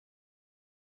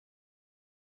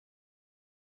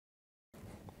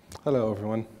Hello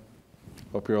everyone,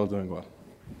 hope you're all doing well.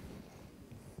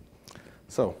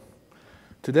 So,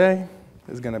 today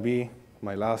is going to be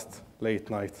my last late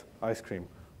night ice cream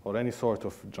or any sort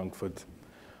of junk food.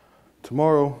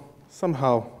 Tomorrow,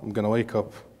 somehow, I'm going to wake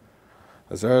up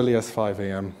as early as 5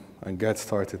 a.m. and get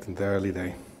started in the early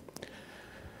day.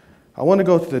 I want to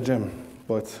go to the gym,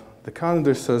 but the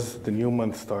calendar says the new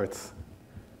month starts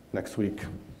next week.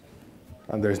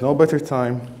 And there's no better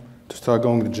time to start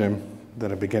going to the gym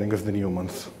than the beginning of the new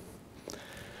month.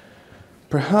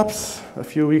 Perhaps a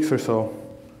few weeks or so,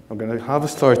 I'm going to have a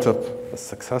startup as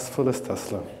successful as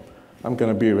Tesla. I'm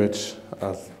going to be rich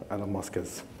as Elon Musk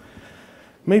is.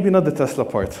 Maybe not the Tesla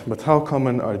part, but how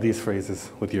common are these phrases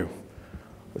with you?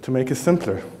 But to make it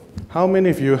simpler, how many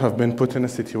of you have been put in a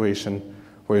situation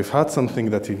where you've had something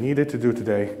that you needed to do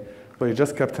today, but you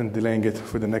just kept on delaying it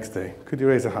for the next day? Could you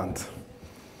raise a hand?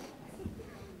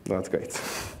 That's great.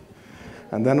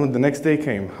 And then when the next day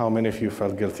came, how many of you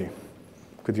felt guilty?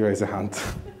 Could you raise a hand?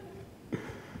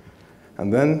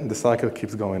 And then the cycle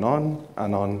keeps going on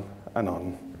and on and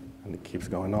on. And it keeps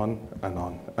going on and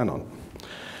on and on.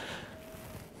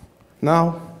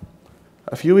 Now,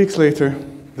 a few weeks later,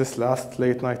 this last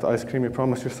late night ice cream you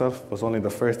promised yourself was only the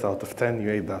first out of 10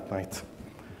 you ate that night.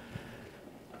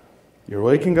 Your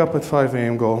waking up at 5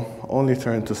 a.m. goal only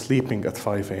turned to sleeping at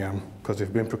 5 a.m. because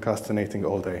you've been procrastinating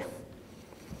all day.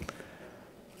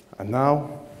 And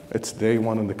now, it's day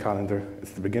one on the calendar.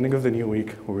 It's the beginning of the new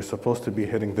week where we're supposed to be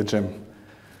hitting the gym.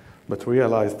 But we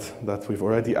realized that we've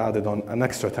already added on an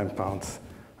extra 10 pounds.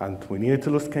 And we needed to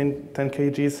lose 10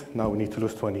 kgs, now we need to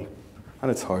lose 20.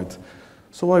 And it's hard.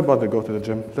 So why bother go to the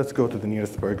gym? Let's go to the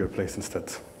nearest burger place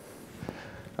instead.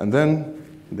 And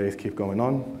then days keep going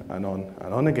on and on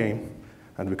and on again.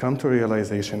 And we come to a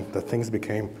realization that things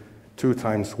became 2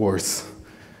 times worse.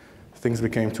 Things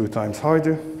became 2 times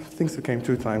harder, things became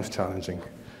 2 times challenging.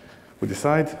 We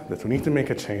decide that we need to make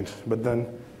a change, but then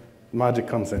magic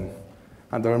comes in.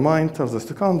 And our mind tells us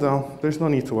to calm down, there's no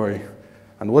need to worry.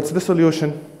 And what's the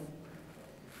solution?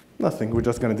 Nothing, we're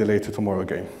just going to delay to tomorrow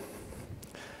again.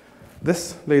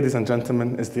 This, ladies and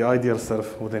gentlemen, is the ideal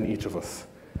self within each of us.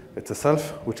 It's a self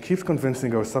which keeps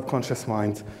convincing our subconscious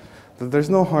mind that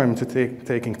there's no harm to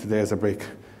taking today as a break,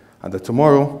 and that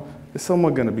tomorrow is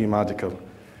somewhat going to be magical.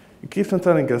 It keeps on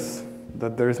telling us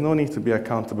that there is no need to be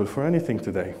accountable for anything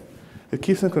today. It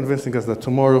keeps on convincing us that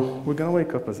tomorrow we're going to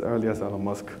wake up as early as Elon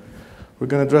Musk. We're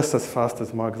going to dress as fast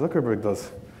as Mark Zuckerberg does.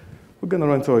 We're going to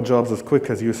run to our jobs as quick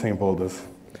as Usain Bolt does.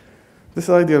 This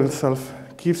ideal self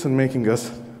keeps on making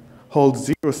us hold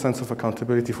zero sense of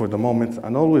accountability for the moment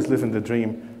and always live in the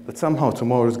dream that somehow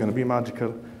tomorrow is going to be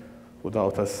magical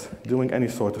without us doing any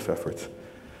sort of effort.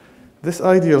 This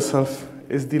ideal self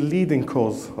is the leading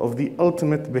cause of the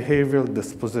ultimate behavioral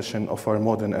disposition of our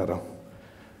modern era.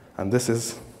 And this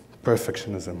is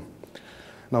perfectionism.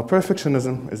 Now,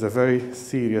 perfectionism is a very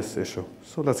serious issue,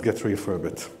 so let's get real for a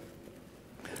bit.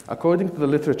 According to the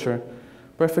literature,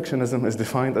 perfectionism is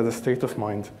defined as a state of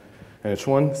mind in which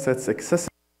one sets excessively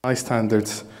high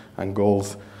standards and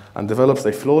goals and develops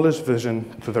a flawless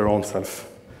vision to their own self.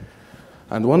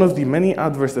 And one of the many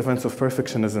adverse events of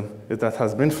perfectionism is that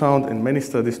has been found in many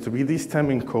studies to be the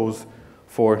stemming cause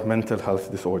for mental health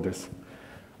disorders.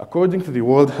 According to the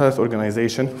World Health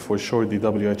Organization, for short the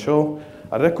WHO,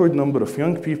 a record number of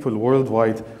young people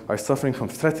worldwide are suffering from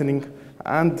threatening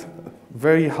and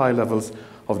very high levels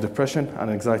of depression and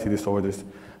anxiety disorders.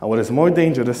 And what is more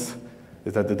dangerous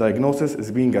is that the diagnosis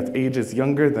is being at ages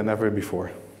younger than ever before.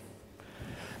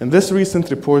 In this recent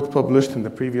report published in the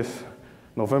previous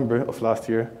November of last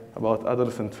year about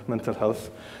adolescent mental health,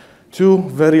 2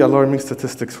 very alarming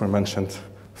statistics were mentioned.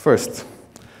 First,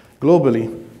 globally,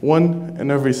 1 in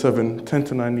every 7 10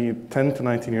 to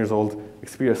 19 years old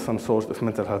experience some sort of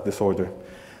mental health disorder.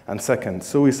 And second,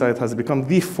 suicide has become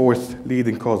the 4th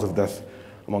leading cause of death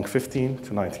among 15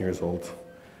 to 19 years old.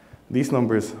 These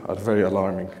numbers are very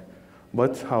alarming.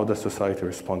 But how does society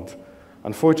respond?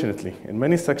 Unfortunately, in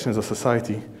many sections of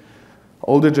society,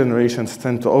 older generations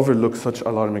tend to overlook such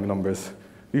alarming numbers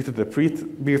due to the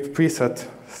preset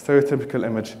stereotypical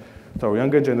image to our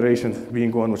younger generations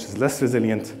being one which is less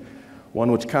resilient,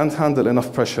 one which can't handle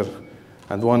enough pressure,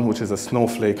 and one which is a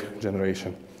snowflake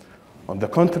generation. On the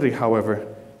contrary, however,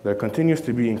 there continues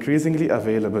to be increasingly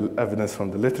available evidence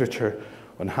from the literature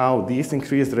on how these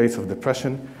increased rates of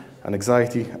depression and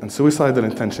anxiety and suicidal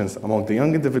intentions among the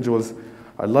young individuals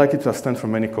are likely to have stemmed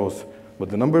from many causes. But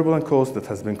the number one cause that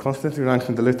has been constantly ranked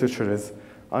in the literature is,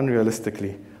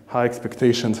 unrealistically, high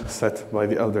expectations set by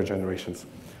the elder generations.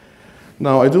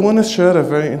 Now, I do want to share a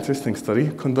very interesting study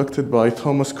conducted by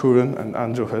Thomas Curran and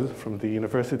Andrew Hill from the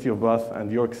University of Bath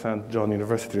and York St. John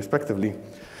University, respectively.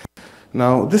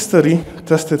 Now, this study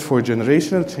tested for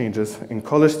generational changes in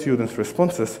college students'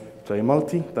 responses to a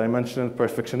multi-dimensional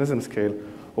perfectionism scale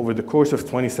over the course of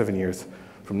 27 years,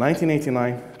 from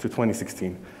 1989 to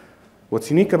 2016.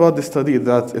 What's unique about this study is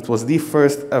that it was the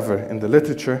first ever in the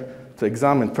literature to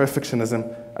examine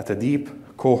perfectionism at a deep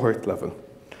cohort level.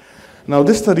 Now,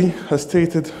 this study has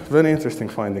stated very interesting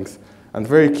findings and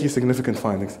very key significant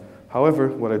findings. However,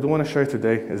 what I do want to share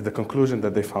today is the conclusion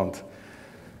that they found.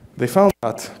 They found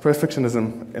that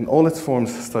perfectionism in all its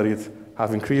forms studied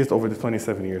have increased over the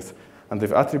 27 years, and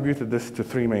they've attributed this to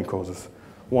three main causes.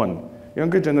 One,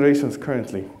 younger generations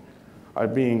currently are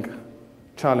being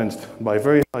challenged by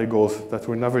very high goals that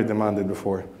were never demanded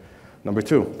before. Number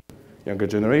two, younger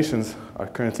generations are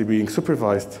currently being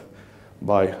supervised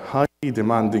by highly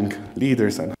demanding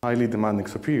leaders and highly demanding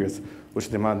superiors, which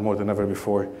demand more than ever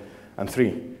before. And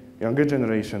three, younger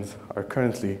generations are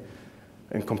currently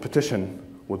in competition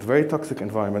with very toxic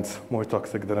environments, more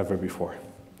toxic than ever before.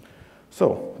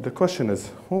 So the question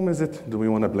is, whom is it do we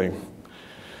want to blame?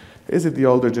 Is it the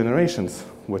older generations,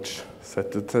 which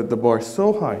set the bar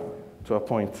so high to a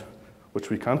point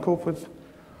which we can't cope with?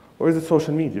 Or is it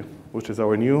social media, which is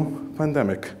our new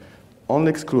pandemic, only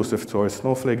exclusive to our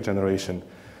snowflake generation?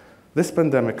 This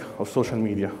pandemic of social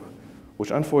media,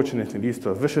 which unfortunately leads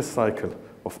to a vicious cycle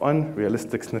of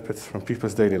unrealistic snippets from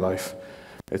people's daily life.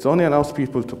 It only allows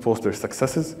people to post their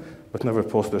successes, but never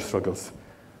post their struggles.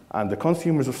 And the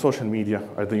consumers of social media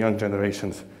are the young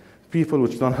generations, people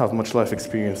which don't have much life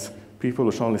experience, people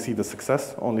which only see the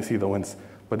success, only see the wins,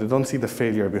 but they don't see the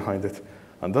failure behind it.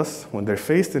 And thus, when they're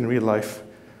faced in real life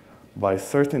by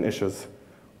certain issues,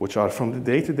 which are from the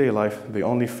day-to-day life, they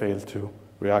only fail to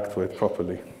react to it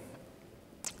properly.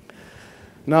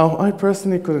 Now, I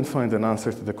personally couldn't find an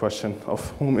answer to the question of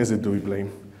whom is it do we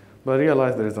blame, but I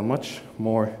realized there is a much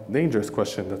more dangerous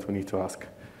question that we need to ask.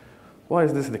 Why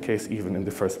is this the case even in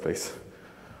the first place?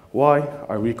 Why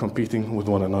are we competing with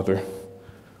one another?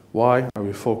 Why are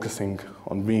we focusing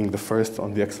on being the first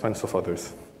on the expense of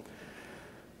others?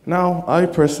 Now, I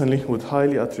personally would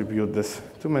highly attribute this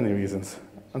to many reasons,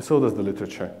 and so does the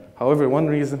literature. However, one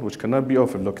reason which cannot be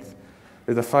overlooked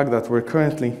is the fact that we're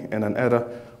currently in an era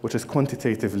which is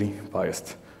quantitatively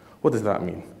biased. What does that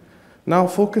mean? Now,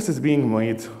 focus is being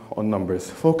made on numbers.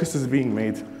 Focus is being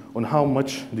made on how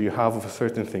much do you have of a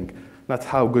certain thing, not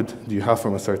how good do you have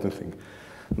from a certain thing.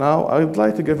 Now, I would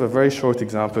like to give a very short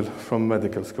example from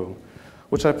medical school,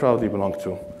 which I proudly belong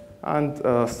to.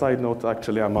 And side note,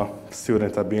 actually, I'm a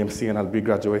student at BMC, and I'll be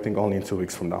graduating only in 2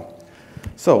 weeks from now.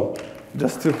 So,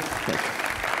 just to...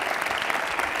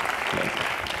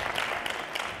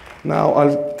 Now,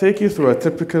 I'll take you through a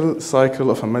typical cycle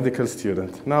of a medical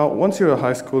student. Now, once you're a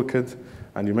high school kid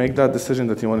and you make that decision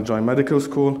that you want to join medical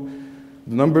school,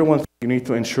 the number one thing you need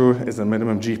to ensure is a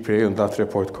minimum GPA on that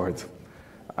report card.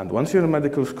 And once you're in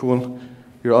medical school,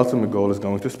 your ultimate goal is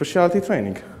going to specialty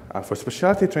training. And for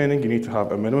specialty training, you need to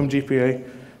have a minimum GPA,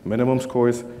 minimum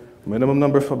scores, minimum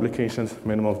number of publications,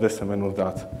 minimum of this and minimum of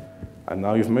that. And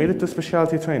now you've made it to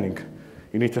specialty training.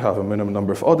 You need to have a minimum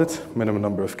number of audits, minimum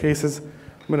number of cases,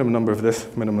 minimum number of this,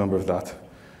 minimum number of that.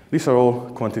 These are all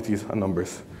quantities and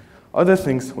numbers. Other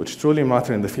things which truly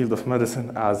matter in the field of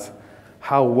medicine as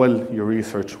how well your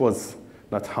research was,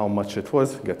 not how much it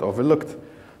was, get overlooked.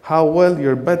 How well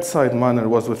your bedside manner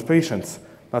was with patients,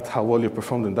 not how well you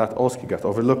performed in that OSCE, get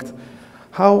overlooked.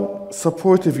 How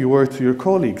supportive you were to your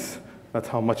colleagues, not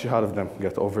how much you had of them,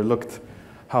 get overlooked.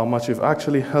 How much you've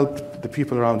actually helped the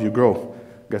people around you grow,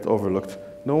 get overlooked.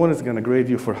 No one is going to grade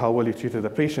you for how well you treated a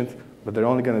patient, but they're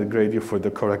only going to grade you for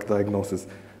the correct diagnosis.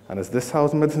 And is this how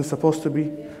medicine is supposed to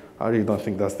be? I really don't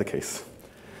think that's the case.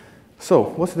 So,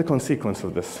 what's the consequence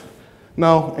of this?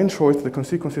 Now, in short, the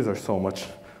consequences are so much,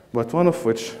 but one of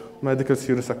which medical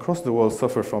students across the world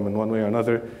suffer from in one way or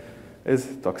another is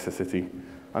toxicity.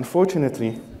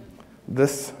 Unfortunately,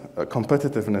 this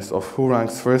competitiveness of who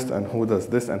ranks first and who does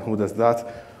this and who does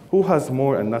that, who has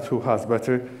more and not who has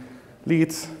better,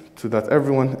 leads to that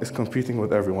everyone is competing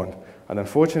with everyone. And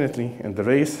unfortunately, in the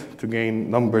race to gain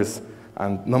numbers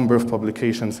and number of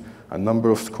publications and number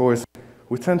of scores,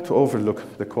 we tend to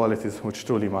overlook the qualities which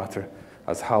truly matter,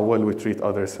 as how well we treat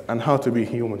others and how to be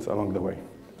humans along the way.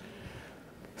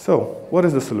 So, what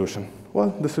is the solution? Well,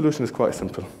 the solution is quite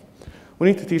simple. We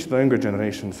need to teach the younger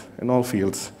generations in all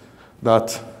fields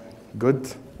that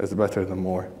good is better than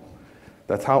more.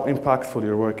 That how impactful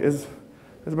your work is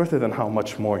better than how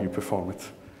much more you perform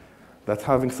it. That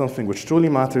having something which truly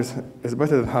matters is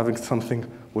better than having something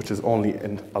which is only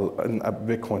in a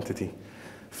big quantity.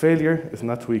 Failure is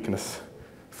not weakness.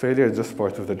 Failure is just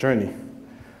part of the journey.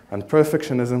 And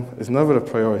perfectionism is never a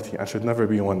priority and should never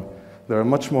be one. There are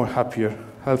much more happier,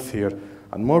 healthier,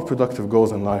 and more productive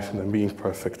goals in life than being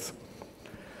perfect.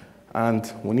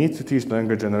 And we need to teach the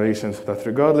younger generations that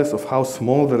regardless of how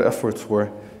small their efforts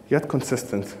were, yet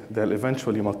consistent, they'll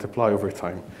eventually multiply over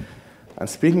time. And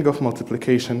speaking of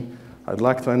multiplication, I'd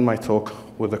like to end my talk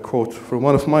with a quote from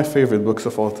one of my favorite books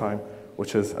of all time,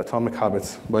 which is Atomic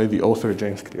Habits by the author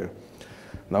James Clear.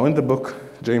 Now in the book,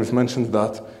 James mentions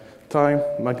that time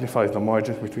magnifies the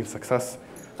margin between success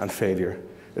and failure.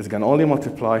 It can only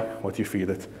multiply what you feed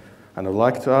it. And I'd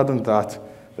like to add on that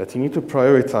you need to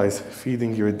prioritize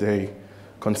feeding your day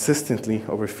consistently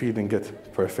over feeding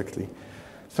it perfectly.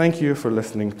 Thank you for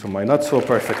listening to my not so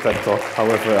perfect TED Talk.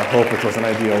 However, I hope it was an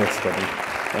ideal experiment.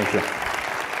 Thank you.